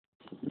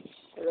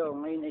Hello,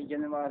 ngayon ay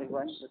January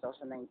 1,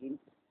 2019.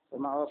 So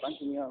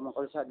makapapansin nyo, mga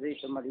kalsada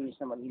dito malinis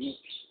na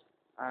malinis.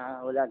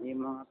 Wala na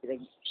yung mga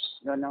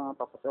doon na mga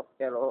paputok,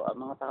 pero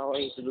ang mga tao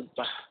ay tulog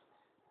pa.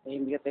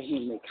 Ay hindi ka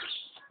tahimik.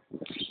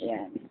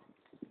 Ayan.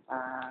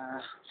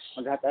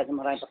 Maghatid ng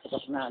maraming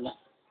paputok na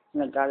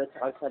nagkalat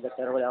sa kalsada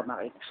pero wala akong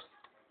makita.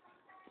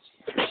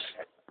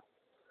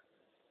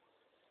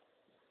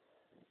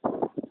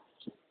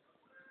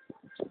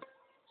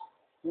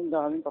 Yung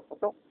daming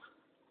paputok.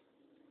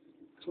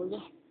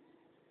 Wala.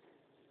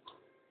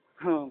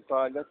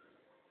 Kagat.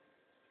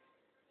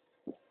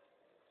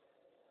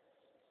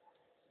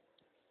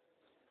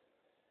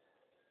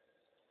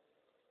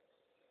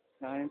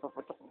 Daming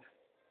paputok.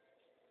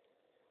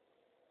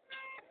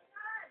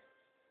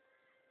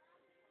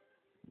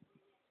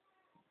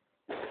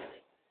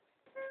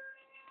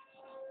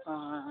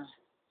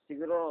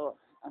 Siguro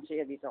ang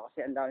saya dito kasi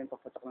ang daming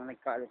paputok na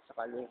nagkalat sa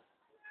kalye.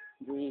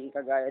 Hindi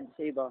kagaya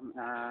sa iba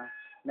na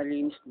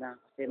nalinis na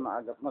kasi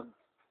maaga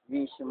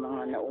mag-linis yung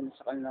mga nauna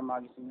sa kanila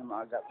magising na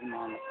maaga, yung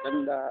mga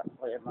maganda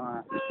o yung mga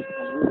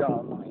magulang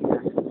o mga ina.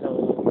 So,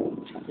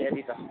 masaya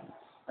dito.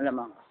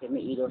 Alamang kasi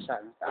may ilaw sa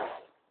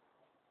taas.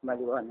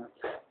 Maliwanag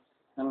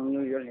ng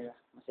New Year nila.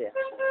 Masaya.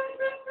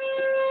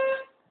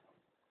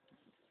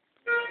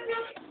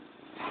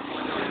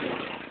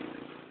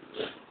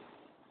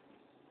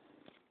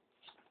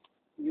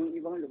 Yung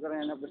ibang lugar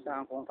na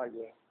nabasahan kong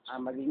kalye,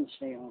 malinis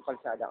na yung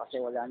kalsada kasi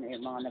wala na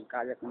yung mga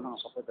nagkalat ng mga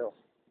kaputok.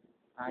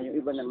 Yung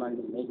iba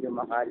naman medyo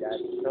makalat.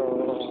 So,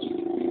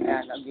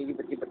 ayan,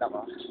 naglilibat-libat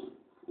ako.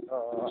 So,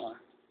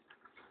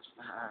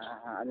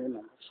 ano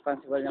naman,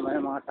 responsible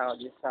naman ang mga tao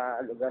dito sa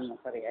lugar ng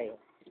Sariay.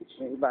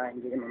 Yung iba,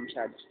 hindi naman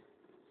masyado.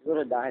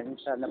 Siguro dahil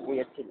sa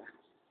napuyat sila.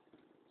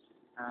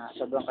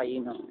 Sobrang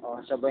kainom o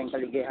sobrang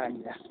kaligayahan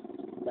nila.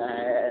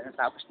 Dahil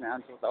natapos na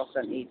ang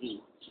 2018.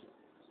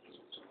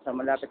 So,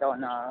 malapit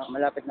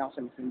na ako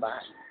sa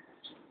simbahan.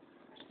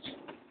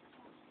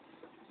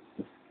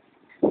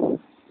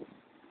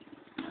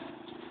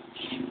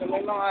 So,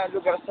 may mga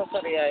lugar sa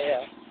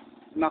Sariaya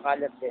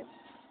makalat din.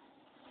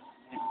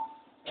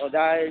 So,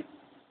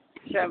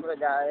 siyempre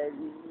dahil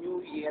New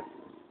Year,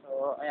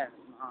 so, ayan,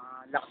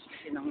 lakas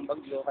kasi ng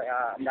bagyo,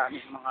 kaya ang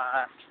daming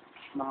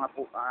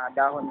mga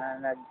dahon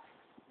na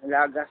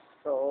nalagas.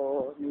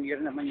 So, New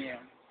Year naman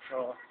yun.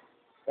 So,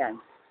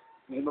 ayan,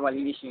 yung iba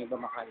malinis, yung iba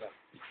makalat.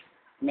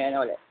 May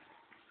ano ulit.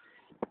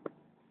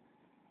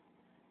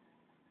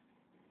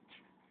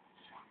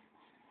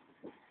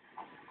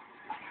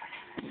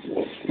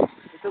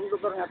 Itong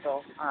lugar na to,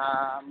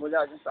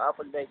 mula dun sa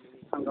Apple Valley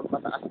hanggang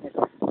pataas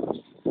nito,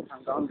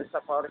 hanggang sa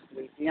Forest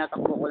Way,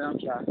 tinatakbo ko lang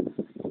siya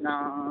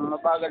ng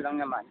mabagal lang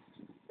naman.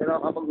 Pero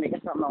kapag may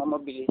kasama ako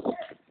mabilis,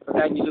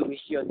 kagaya ni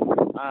Luis yun,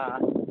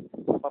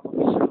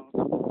 papabilis lang.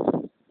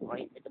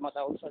 Okay, ito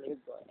matawag sa likod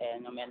ko,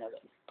 and may ano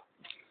ulit.